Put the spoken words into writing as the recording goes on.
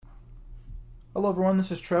Hello everyone,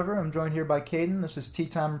 this is Trevor. I'm joined here by Caden. This is Tea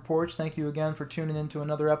Time Reports. Thank you again for tuning in to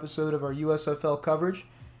another episode of our USFL coverage.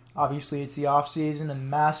 Obviously, it's the off-season and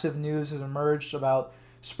massive news has emerged about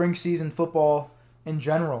spring season football in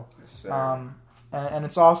general. Yes, sir. And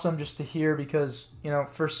it's awesome just to hear because,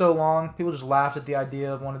 for so long, people just laughed at the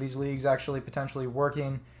idea of one of these leagues actually potentially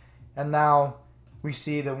working. And now we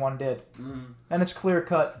see that one did. And it's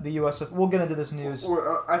clear-cut, the USFL. We'll get into this news.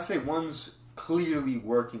 Or I'd say one's clearly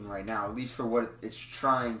working right now, at least for what it's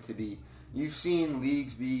trying to be. You've seen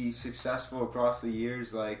leagues be successful across the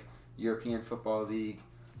years, like European Football League,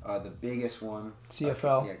 the biggest one,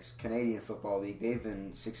 CFL. Canadian Football League. They've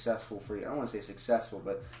been successful for, I don't want to say successful,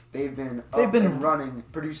 but they've been running,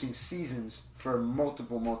 producing seasons for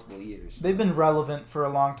multiple years. They've been relevant for a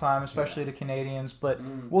long time, especially to Canadians, but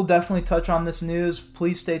we'll definitely touch on this news.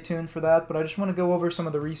 Please stay tuned for that, but I just want to go over some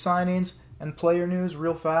of the re-signings and player news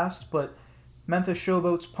real fast, but Memphis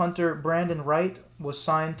Showboats punter Brandon Wright was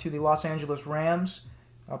signed to the Los Angeles Rams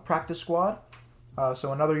practice squad.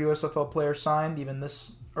 So another USFL player signed even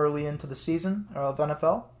this early into the season of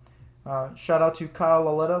NFL. Shout out to Kyle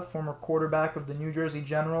Laletta, former quarterback of the New Jersey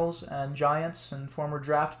Generals and Giants and former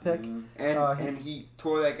draft pick. And he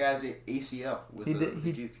tore that guy's ACL with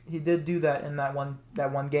he did do that in that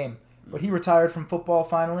one game. But he retired from football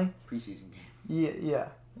finally. Preseason game. Yeah,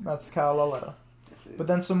 that's Kyle Laletta. But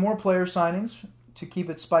then some more player signings to keep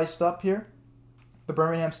it spiced up here. The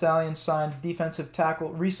Birmingham Stallions re-signed defensive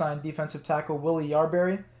tackle Willie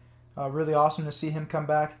Yarberry. Really awesome to see him come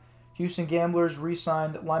back. Houston Gamblers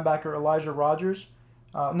re-signed linebacker Elijah Rogers.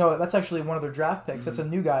 No, that's actually one of their draft picks. That's a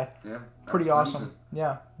new guy. Yeah. Pretty awesome.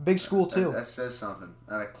 Yeah. Big school, too. That says something.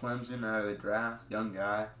 Out of Clemson, out of the draft, young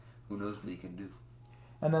guy, who knows what he can do.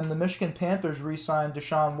 And then the Michigan Panthers re-signed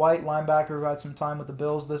Deshaun White, linebacker who had some time with the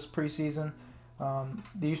Bills this preseason.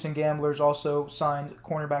 The Houston Gamblers also signed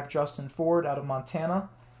cornerback Justin Ford out of Montana.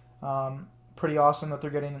 Pretty awesome that they're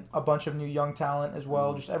getting a bunch of new young talent as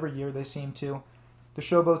well. Just every year they seem to. The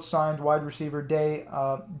Showboats signed wide receiver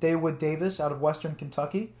Daywood Davis out of Western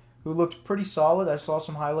Kentucky, who looked pretty solid. I saw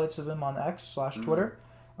some highlights of him on X/Twitter.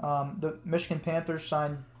 The Michigan Panthers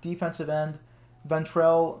signed defensive end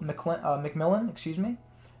Ventrell McMillan,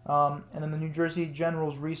 and then the New Jersey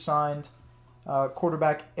Generals re-signed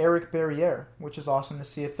quarterback Eric Barriere, which is awesome to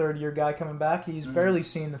see a third-year guy coming back. He's barely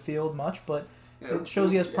seen the field much, but it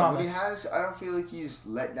shows he has promise. He has. I don't feel like he's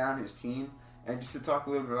let down his team. And just to talk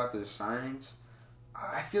a little bit about those signings,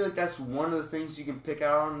 I feel like that's one of the things you can pick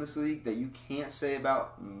out on this league that you can't say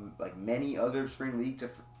about like many other spring leagues,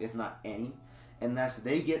 if not any. And that's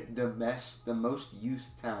they get the most youth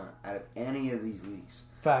talent out of any of these leagues.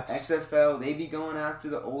 Facts. XFL, they be going after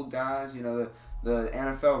the old guys, the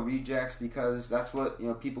NFL rejects, because that's what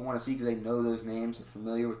people want to see because they know those names, they're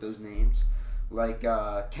familiar with those names. Like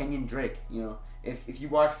Kenyon Drake, if you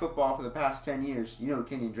watch football for the past 10 years, you know who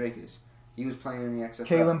Kenyon Drake is. He was playing in the XFL.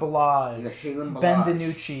 Kalen Balaj. Ben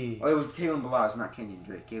DiNucci. Oh, it was Kalen Balaj, not Kenyon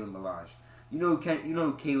Drake. Kalen Balaj. You know who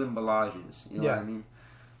Kalen Balaj is. You know what I mean?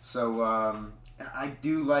 So I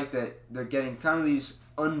do like that they're getting kind of these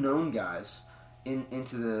unknown guys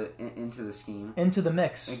into the scheme, into the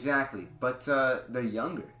mix. Exactly, but they're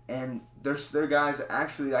younger, and they're guys that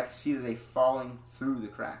actually I can see that they falling through the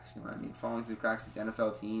cracks. You know what I mean? Falling through the cracks. These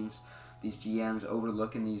NFL teams, these GMs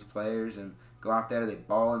overlooking these players and go out there. They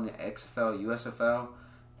ball in the XFL, USFL,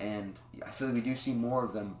 and I feel like we do see more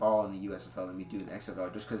of them ball in the USFL than we do in the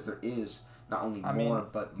XFL, just because there is not only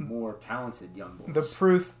but more talented young boys.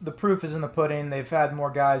 The proof is in the pudding. They've had more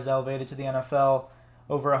guys elevated to the NFL.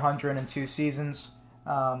 Over 102 seasons.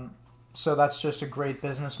 So that's just a great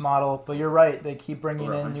business model. But you're right. They keep bringing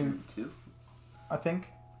over in 102? new... I think.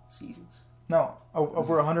 Seasons? No.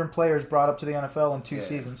 Over 100 players brought up to the NFL in two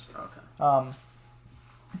seasons. Okay.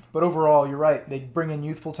 But overall, you're right. They bring in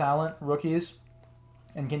youthful talent, rookies,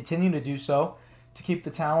 and continue to do so to keep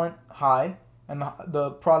the talent high. And the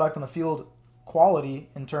product on the field quality,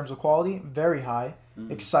 in terms of quality, very high.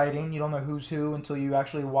 Exciting. You don't know who's who until you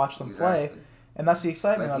actually watch them play. And that's the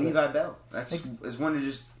excitement of it. Levi Bell. Is one to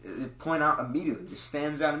just point out immediately. Just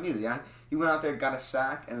stands out immediately. He went out there, got a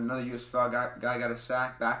sack, and another USFL guy got a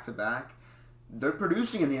sack back-to-back. They're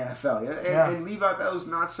producing in the NFL. And Levi Bell is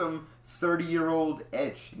not some 30-year-old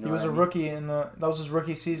edge. He was a rookie that was his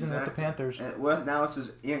rookie season with the Panthers. Now it's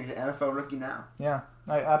his NFL rookie now. Yeah,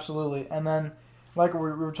 absolutely. And then, like we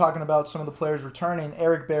were talking about some of the players returning,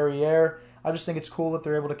 Eric Barriere, I just think it's cool that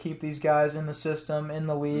they're able to keep these guys in the system, in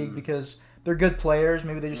the league, because they're good players.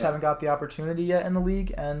 Maybe they just haven't got the opportunity yet in the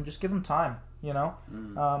league, and just give them time,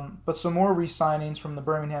 But some more re-signings from the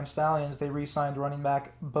Birmingham Stallions. They re-signed running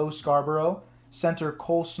back Bo Scarborough, center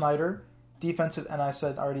Cole Snyder, defensive, and I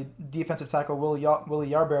said already defensive tackle Willie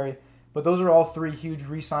Yarberry. But those are all three huge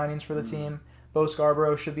re-signings for the team. Bo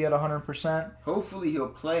Scarborough should be at 100%. Hopefully he'll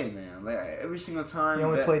play, man. Like every single time. He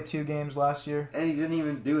only played 2 games last year, and he didn't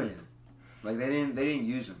even do anything. Like they didn't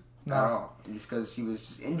use him at all, just because he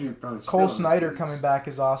was injury prone. Cole Snyder coming back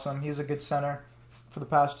is awesome. He's a good center for the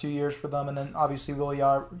past 2 years for them, and then obviously Willie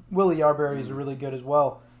Yarberry is really good as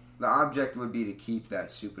well. The object would be to keep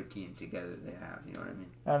that super team together they have. You know what I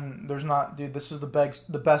mean? And there's not, dude. This is the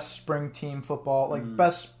best spring team football,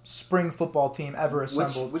 best spring football team ever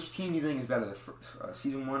assembled. Which team do you think is better,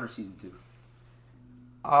 season 1 or season 2?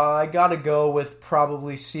 I gotta go with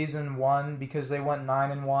probably season 1 because they went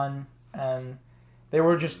 9-1 and they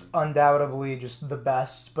were just undoubtedly just the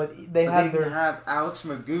best. But they didn't have Alex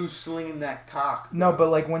Magoo slinging that cock. Bro. No,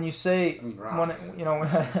 but like when you say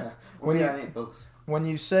both. When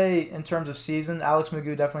you say in terms of season, Alex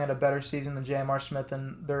Magoo definitely had a better season than J.M.R. Smith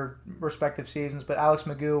in their respective seasons. But Alex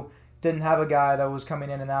Magoo didn't have a guy that was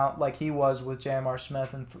coming in and out like he was with J.M.R.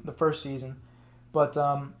 Smith in the first season. But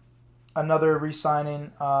another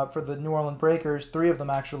re-signing for the New Orleans Breakers, 3 of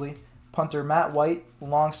them actually. Punter Matt White,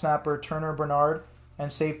 long snapper Turner Bernard,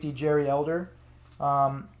 and safety Jerry Elder.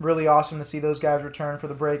 Really awesome to see those guys return for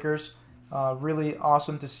the Breakers. Really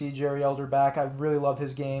awesome to see Jerry Elder back. I really love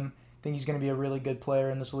his game. I think he's going to be a really good player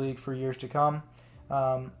in this league for years to come.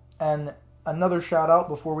 And another shout out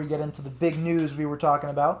before we get into the big news we were talking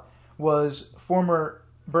about was former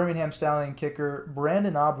Birmingham Stallion kicker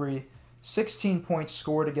Brandon Aubrey, 16 points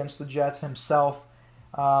scored against the Jets himself.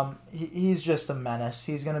 He's just a menace.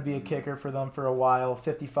 He's going to be a kicker for them for a while,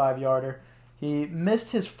 55-yarder. He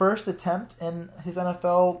missed his first attempt in his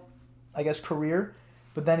NFL, career,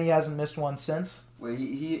 but then he hasn't missed one since. Wait,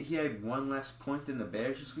 he had one less point than the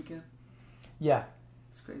Bears this weekend? Yeah.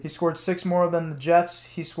 That's crazy. He scored 6 more than the Jets.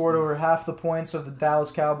 He scored over half the points of the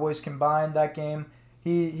Dallas Cowboys combined that game.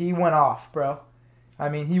 He went off, bro. I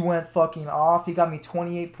mean, he went fucking off. He got me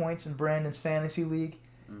 28 points in Brandon's fantasy league.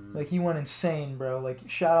 Like, he went insane, bro. Like,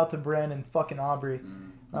 shout out to Brandon fucking Aubrey. Did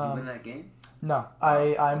you win that game? No.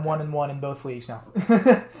 I'm 1-1 in both leagues now.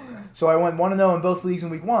 Okay. So I went 1-0 in both leagues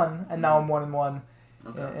in week 1, and now I'm 1-1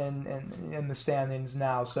 in the standings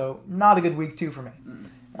now. So not a good week 2 for me.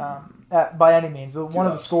 By any means. But one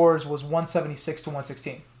of the scores was 176 to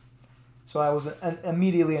 116. So I was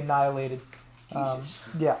immediately annihilated.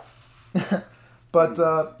 Yeah. But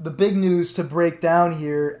the big news to break down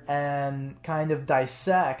here and kind of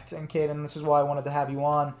dissect, and Caden, this is why I wanted to have you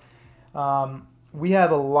on, we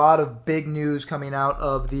have a lot of big news coming out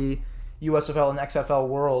of the USFL and XFL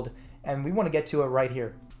world, and we want to get to it right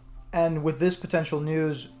here. And with this potential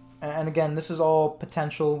news, and again, this is all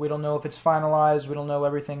potential. We don't know if it's finalized. We don't know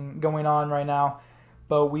everything going on right now.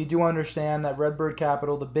 But we do understand that Redbird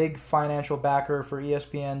Capital, the big financial backer for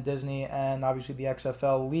ESPN, Disney, and obviously the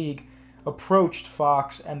XFL League, approached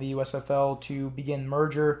Fox and the USFL to begin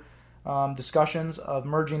merger discussions of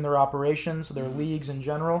merging their operations, their leagues in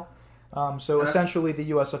general. So essentially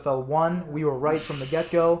the USFL won. We were right from the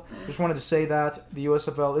get-go. Just wanted to say that the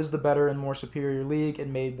USFL is the better and more superior league. It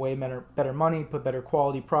made way better money, put better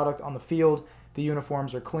quality product on the field. The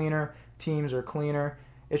uniforms are cleaner. Teams are cleaner.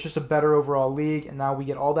 It's just a better overall league, and now we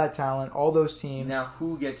get all that talent, all those teams. Now,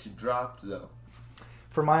 who gets dropped, though?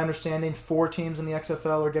 From my understanding, 4 teams in the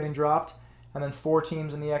XFL are getting dropped, and then 4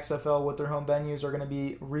 teams in the XFL with their home venues are going to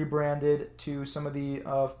be rebranded to some of the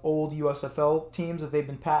old USFL teams that they've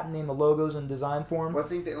been patenting the logos and design for them. Well, I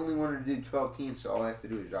think they only wanted to do 12 teams, so all I have to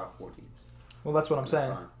do is drop 4 teams. Well, that's what I'm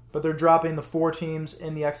saying. Fine. But they're dropping the 4 teams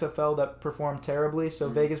in the XFL that performed terribly, so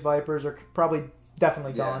Vegas Vipers are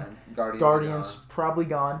definitely gone. Guardians probably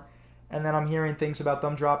gone. And then I'm hearing things about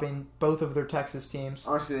them dropping both of their Texas teams.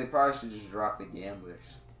 Honestly, they probably should just drop the Gamblers.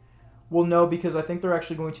 Well, no, because I think they're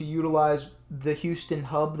actually going to utilize the Houston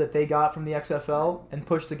hub that they got from the XFL and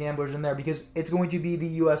push the Gamblers in there because it's going to be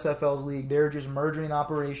the USFL's league. They're just merging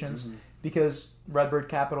operations because Redbird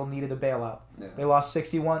Capital needed a bailout. Yeah. They lost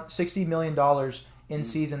 $60 million in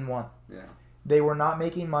season 1. Yeah. They were not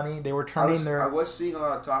making money. They were turning I was seeing a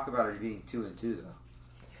lot of talk about it being 2-2 though.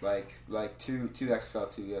 Like two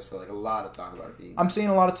XFL, 2 USFL, like a lot of talk about it being. I'm seeing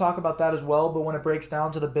a lot of talk about that as well, but when it breaks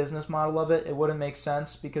down to the business model of it, it wouldn't make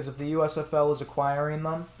sense because if the USFL is acquiring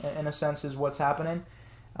them, in a sense, is what's happening,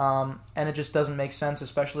 and it just doesn't make sense,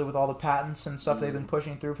 especially with all the patents and stuff they've been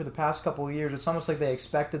pushing through for the past couple of years. It's almost like they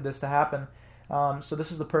expected this to happen. So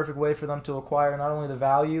this is the perfect way for them to acquire not only the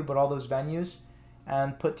value, but all those venues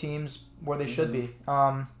and put teams where they should be.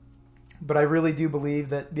 But I really do believe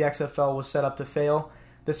that the XFL was set up to fail.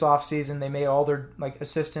 This offseason, they made all their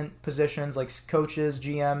assistant positions, like coaches,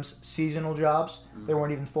 GMs, seasonal jobs. They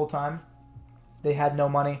weren't even full-time. They had no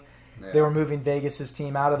money. Yeah. They were moving Vegas's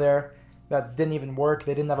team out of there. That didn't even work.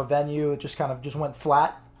 They didn't have a venue. It just kind of just went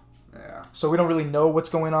flat. Yeah. So we don't really know what's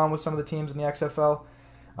going on with some of the teams in the XFL.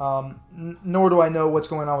 Nor do I know what's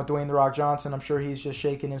going on with Dwayne "The Rock" Johnson. I'm sure he's just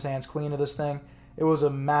shaking his hands clean of this thing. It was a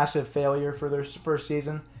massive failure for their first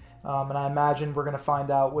season. And I imagine we're going to find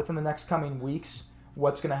out within the next coming weeks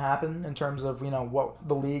what's going to happen in terms of, what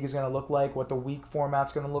the league is going to look like, what the week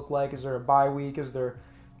format's going to look like. Is there a bye week? Is there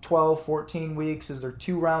 12, 14 weeks? Is there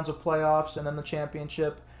 2 rounds of playoffs and then the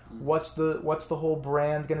championship? What's the whole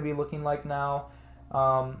brand going to be looking like now?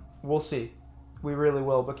 We'll see. We really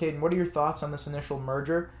will. But Caden, what are your thoughts on this initial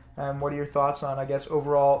merger? And what are your thoughts on, I guess,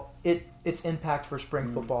 overall its impact for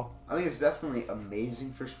spring football? I think it's definitely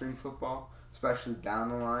amazing for spring football, especially down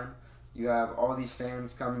the line. You have all these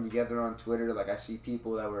fans coming together on Twitter. Like, I see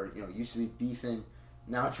people that were, used to be beefing,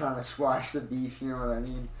 now trying to squash the beef, you know what I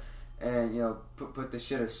mean? And, put the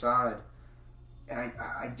shit aside. And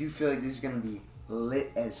I do feel like this is going to be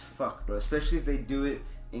lit as fuck, bro. Especially if they do it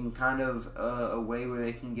in kind of a way where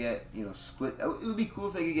they can get, split. It would be cool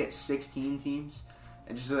if they could get 16 teams.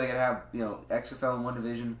 And just so they could have, XFL in one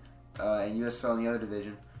division and USFL in the other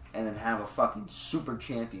division. And then have a fucking super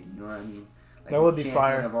champion, you know what I mean? Like that would be champion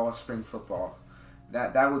fire. Of all spring football.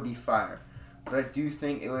 That would be fire. But I do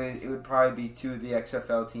think it would probably be 2 of the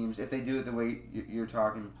XFL teams. If they do it the way you're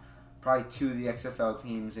talking, probably 2 of the XFL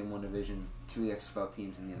teams in one division, 2 of the XFL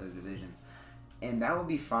teams in the other division. And that would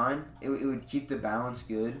be fine. It would keep the balance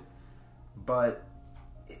good. But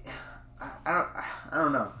I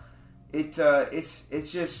don't know.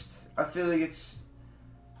 It's just, I feel like it's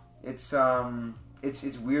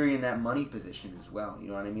weary in that money position as well. You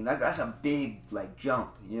know what I mean? That's a big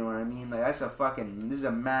jump. You know what I mean? This is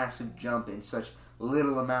a massive jump in such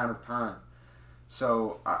little amount of time.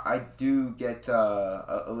 So I do get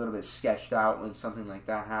a little bit sketched out when something like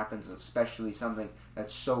that happens, especially something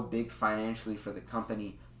that's so big financially for the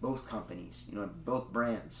company, both companies, both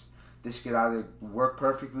brands. This could either work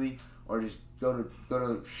perfectly or just go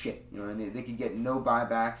to shit. You know what I mean? They could get no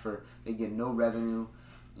buyback they get no revenue.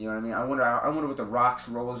 You know what I mean? I wonder what The Rock's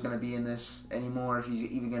role is going to be in this anymore. If he's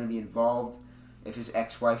even going to be involved, if his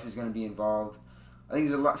ex-wife is going to be involved. I think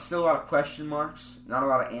there's still a lot of question marks, not a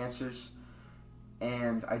lot of answers,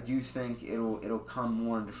 and I do think it'll come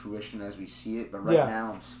more into fruition as we see it. But right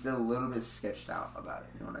now, I'm still a little bit sketched out about it.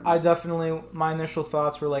 You know what I mean? My initial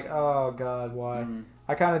thoughts were like, oh god, why? Mm-hmm.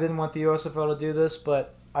 I kind of didn't want the USFL to do this,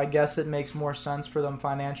 but I guess it makes more sense for them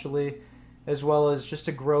financially, as well as just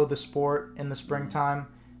to grow the sport in the springtime.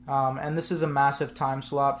 And this is a massive time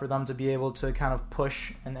slot for them to be able to kind of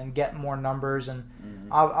push and get more numbers. And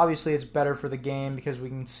obviously it's better for the game because we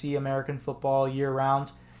can see American football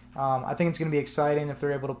year-round. I think it's going to be exciting if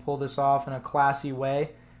they're able to pull this off in a classy way.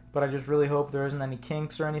 But I just really hope there isn't any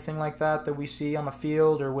kinks or anything like that we see on the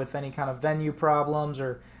field or with any kind of venue problems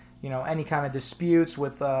or any kind of disputes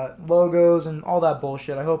with logos and all that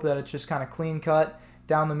bullshit. I hope that it's just kind of clean-cut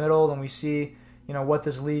down the middle and we see what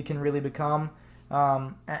this league can really become.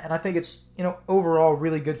 And I think it's, overall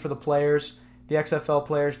really good for the players. The XFL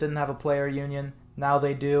players didn't have a player union. Now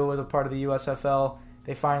they do as a part of the USFL.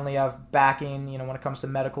 They finally have backing, when it comes to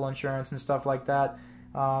medical insurance and stuff like that.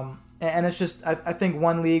 And it's just, I think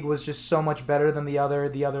one league was just so much better than the other.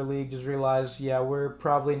 The other league just realized, we're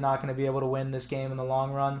probably not going to be able to win this game in the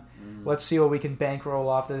long run. Let's see what we can bankroll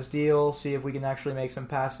off this deal, see if we can actually make some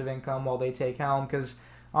passive income while they take helm. Because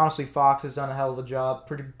honestly, Fox has done a hell of a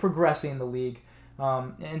job progressing the league.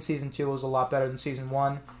 And Season 2 was a lot better than Season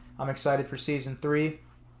 1. I'm excited for Season 3.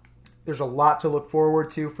 There's a lot to look forward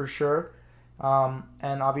to for sure.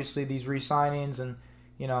 And obviously these re-signings and,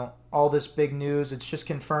 all this big news, it's just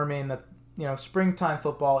confirming that, springtime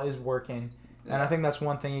football is working. Yeah. And I think that's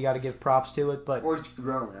one thing you got to give props to it. But or it's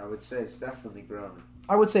growing, I would say. It's definitely growing.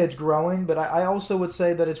 I would say it's growing, but I also would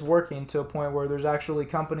say that it's working to a point where there's actually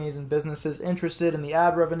companies and businesses interested in the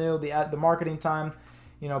ad revenue, the marketing time.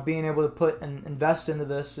 Being able to put and invest into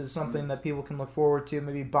this is something that people can look forward to.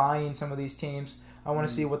 Maybe buying some of these teams. I want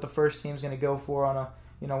to see what the first team's going to go for on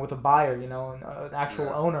a, with a buyer, an actual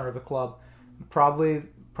owner of a club. Probably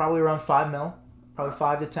around $5 million, probably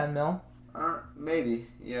 $5 to $10 million. Maybe,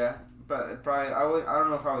 yeah, but probably I don't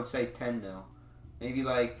know if I would say $10 million. Maybe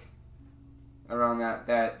around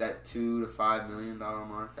that $2 to $5 million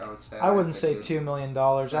mark. I would say. I wouldn't say $2 million.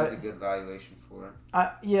 That's a good valuation for it.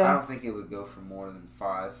 I don't think it would go for more than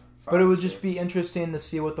five. But it would just be interesting to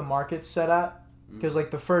see what the market's set at. Because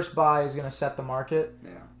the first buy is going to set the market.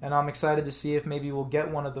 Yeah. And I'm excited to see if maybe we'll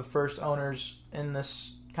get one of the first owners in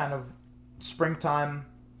this kind of springtime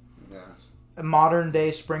modern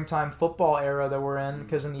day springtime football era that we're in,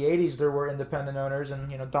 because in the 80s there were independent owners,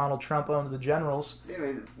 and Donald Trump owned the Generals. Yeah,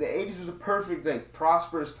 man, the 80s was a perfect,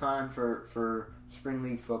 prosperous time for spring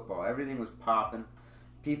league football. Everything was popping.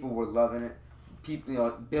 People were loving it.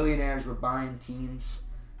 People, billionaires were buying teams.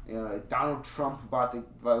 Donald Trump bought the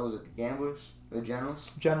Gamblers, the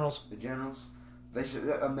Generals. The Generals.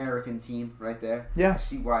 The American team right there. Yeah. I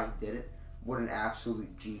see why he did it. What an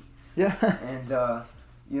absolute G. Yeah. And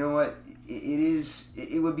you know what?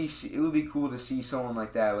 It would be cool to see someone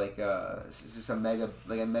like that, just a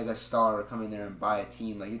mega star come in there and buy a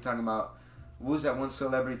team. Like you're talking about, what was that one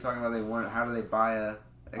celebrity talking about? How do they buy a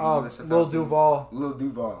USFL Lil team? Duval. Lil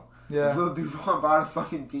Duval. Yeah. If Lil Duval bought a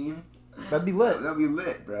fucking team. That'd be lit. That'd be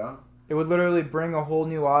lit, bro. It would literally bring a whole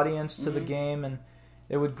new audience to the game, and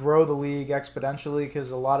it would grow the league exponentially,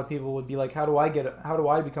 because a lot of people would be like, how do I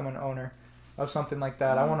become an owner of something like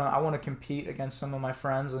that? I want to compete against some of my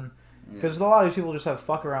friends, and because a lot of people just have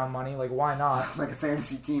fuck around money, like why not? Like a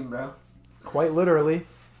fantasy team, bro. Quite literally.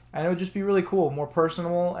 And it would just be really cool, more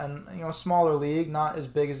personal, and a smaller league, not as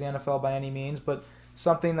big as the NFL by any means, but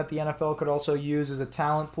something that the NFL could also use as a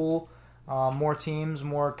talent pool. More teams,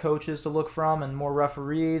 more coaches to look from, and more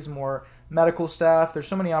referees, more medical staff. There's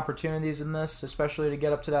so many opportunities in this, especially to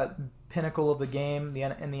get up to that pinnacle of the game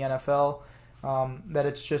in the NFL, that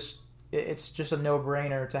it's just a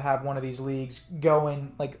no-brainer to have one of these leagues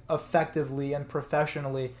going effectively and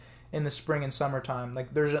professionally in the spring and summertime.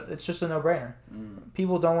 It's just a no-brainer.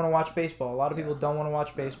 People don't want to watch baseball. A lot of people don't want to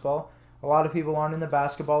watch baseball. A lot of people aren't into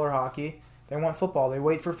basketball or hockey. They want football. They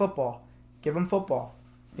wait for football. Give them football.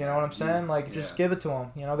 You know what I'm saying? Just give it to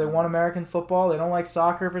them. They want American football. They don't like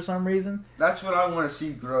soccer for some reason. That's what I want to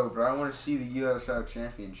see grow, bro. I want to see the USFL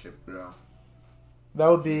championship grow. That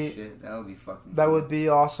would be fucking. That would be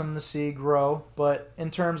awesome to see grow. But in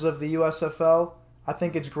terms of the USFL, I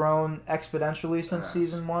think it's grown exponentially since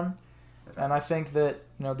season 1, and I think that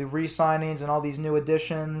the re-signings and all these new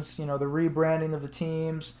additions, the rebranding of the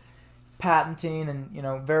teams, patenting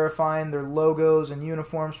and verifying their logos and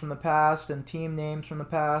uniforms from the past and team names from the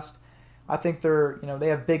past. I think they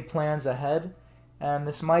have big plans ahead, and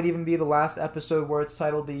this might even be the last episode where it's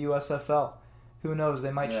titled the USFL. Who knows?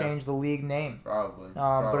 They might change the league name. Probably. But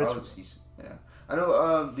I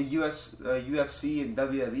know the UFC and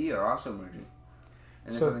WWE are also merging,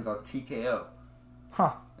 and there's something called TKO.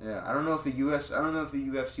 Huh. Yeah, I don't know if the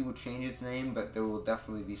UFC will change its name, but there will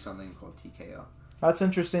definitely be something called TKO. That's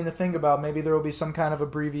interesting to think about. Maybe there will be some kind of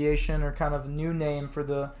abbreviation or kind of new name for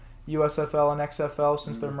the USFL and XFL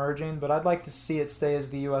since they're merging, but I'd like to see it stay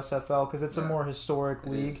as the USFL because it's a more historic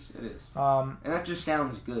league. It is. And that just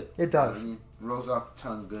sounds good. It does. Rolls off the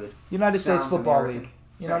tongue good. United States Football League.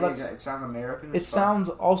 It sounds American. It sounds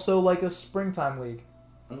also like a springtime league.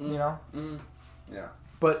 Yeah.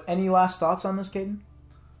 But any last thoughts on this, Caden?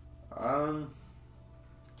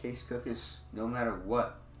 Case Cook is, no matter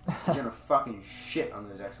what, he's gonna fucking shit on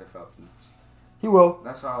those XFL teams. He will.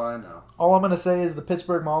 That's all I know. All I'm going to say is the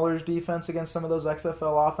Pittsburgh Maulers defense against some of those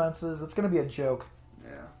XFL offenses, that's going to be a joke.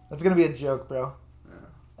 Yeah. That's going to be a joke, bro. Yeah.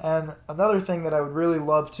 And another thing that I would really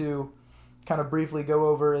love to kind of briefly go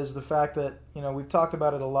over is the fact that, we've talked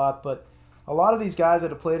about it a lot, but a lot of these guys that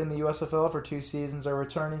have played in the USFL for 2 seasons are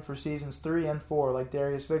returning for seasons 3 and 4, like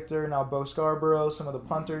Darius Victor, now Bo Scarborough, some of the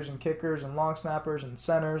punters and kickers and long snappers and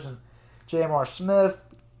centers, and J.M.R. Smith.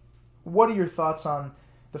 What are your thoughts on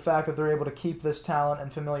the fact that they're able to keep this talent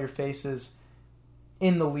and familiar faces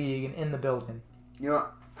in the league and in the building?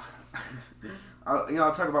 I'll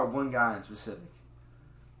talk about one guy in specific.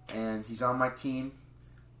 And he's on my team.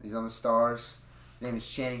 He's on the Stars. His name is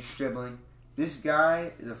Channing Stribling. This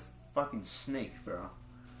guy is a fucking snake, bro.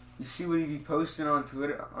 You see what he be posting on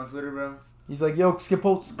Twitter, bro? He's like, yo, Skip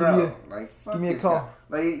Holtz, give me a call.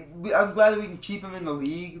 Guy. I'm glad that we can keep him in the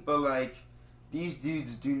league, but these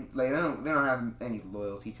dudes they don't have any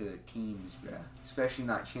loyalty to their teams, bro. Especially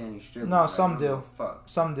not Channing Stribling. No, some do. Fuck.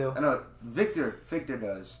 Some do. I know Victor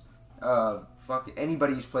does.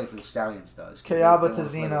 Anybody who's played for the Stallions does. Kayaba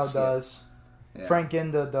Tazino does. Yeah. Frank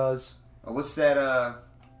Ginda does. What's that?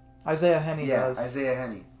 Isaiah Henney does. Yeah, Isaiah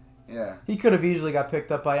Henney. Yeah. He could have easily got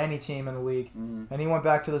picked up by any team in the league. Mm-hmm. And he went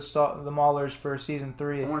back to the Maulers for season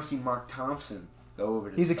 3. I want to see Mark Thompson go over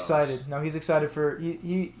to He's the Stars. excited. No, he's excited for...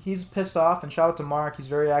 He's pissed off, and shout out to Mark. He's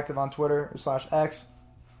very active on Twitter /X.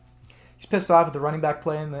 He's pissed off at the running back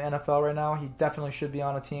play in the NFL right now. He definitely should be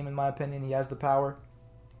on a team, in my opinion. He has the power.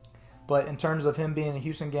 But in terms of him being the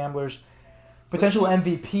Houston Gamblers' potential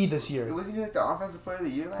MVP this year... Wasn't he the offensive player of the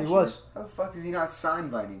year last year? He was. How the fuck is he not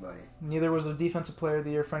signed by anybody? Neither was the defensive player of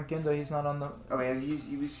the year, Frank Ginda. He's not on the... I mean,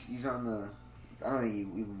 he's on the... I don't think he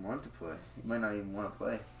even wanted to play. He might not even want to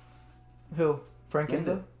play. Who? Frank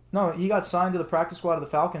Ginda. Ginda? No, he got signed to the practice squad of the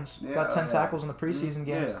Falcons. Got 10 tackles in the preseason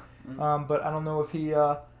game. Yeah. Mm-hmm. But I don't know if he...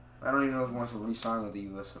 I don't even know if he wants to re-sign with the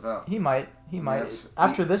USFL. He might.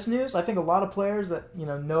 After this news, I think a lot of players that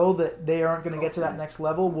know that they aren't going to get to that next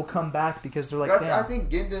level will come back because they're like, damn. I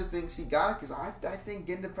think Ginda thinks he got it because I think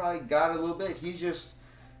Ginda probably got it a little bit. He's just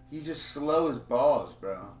slow as balls,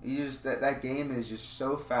 bro. He just that game is just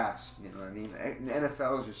so fast. You know what I mean? The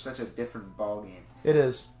NFL is just such a different ball game. It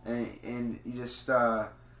is. And you just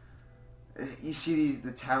you see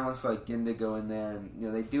the talents like Ginda go in there, and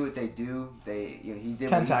they do what they do. He did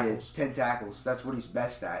 10 tackles. 10 tackles. That's what he's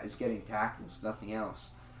best at, is getting tackles, nothing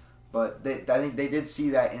else. But I think they did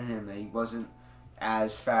see that in him, that he wasn't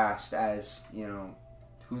as fast as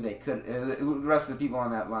who they could, the rest of the people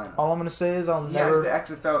on that lineup. All I'm gonna say is He has the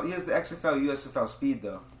XFL, USFL speed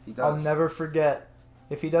though. He does. I'll never forget.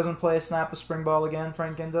 If he doesn't play a snap of spring ball again,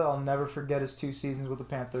 Frank Ginda, I'll never forget his 2 seasons with the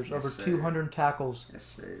Panthers. Yes, Over sir. 200 tackles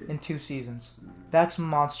sir. in 2 seasons. Mm-hmm. That's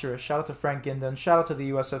monstrous. Shout out to Frank Ginda, and shout out to the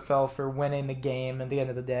USFL for winning the game at the end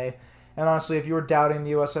of the day. And honestly, if you were doubting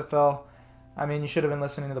the USFL, I mean, you should have been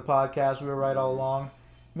listening to the podcast. We were right all along.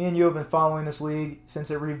 Me and you have been following this league since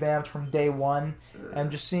it revamped from day one, and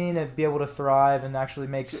just seeing it be able to thrive and actually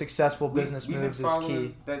make successful business moves is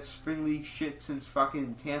key. That spring league shit since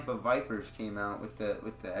fucking Tampa Vipers came out with the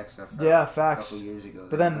XFL. Yeah, facts. A couple years ago.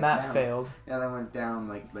 But then Matt failed. Yeah, they went down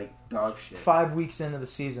like dog shit. 5 weeks into the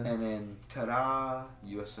season. And then, ta-da,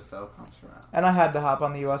 USFL comes around. And I had to hop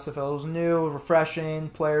on the USFL. It was new, refreshing,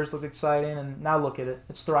 players looked exciting, and now look at it.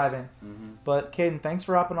 It's thriving. Mm-hmm. But, Caden, thanks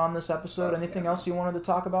for hopping on this episode. Anything else you wanted to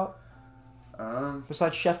talk about?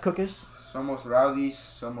 Besides Chef Cookies? Somos Rowdies,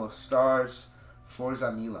 Somos Stars, Forza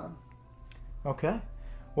Milan. Okay.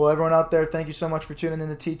 Well, everyone out there, thank you so much for tuning in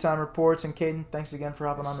to Tea Time Reports. And Caden, thanks again for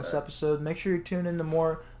hopping on this episode. Make sure you tune in to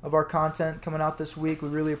more of our content coming out this week. We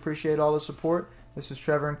really appreciate all the support. This is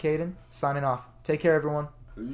Trevor and Caden signing off. Take care, everyone.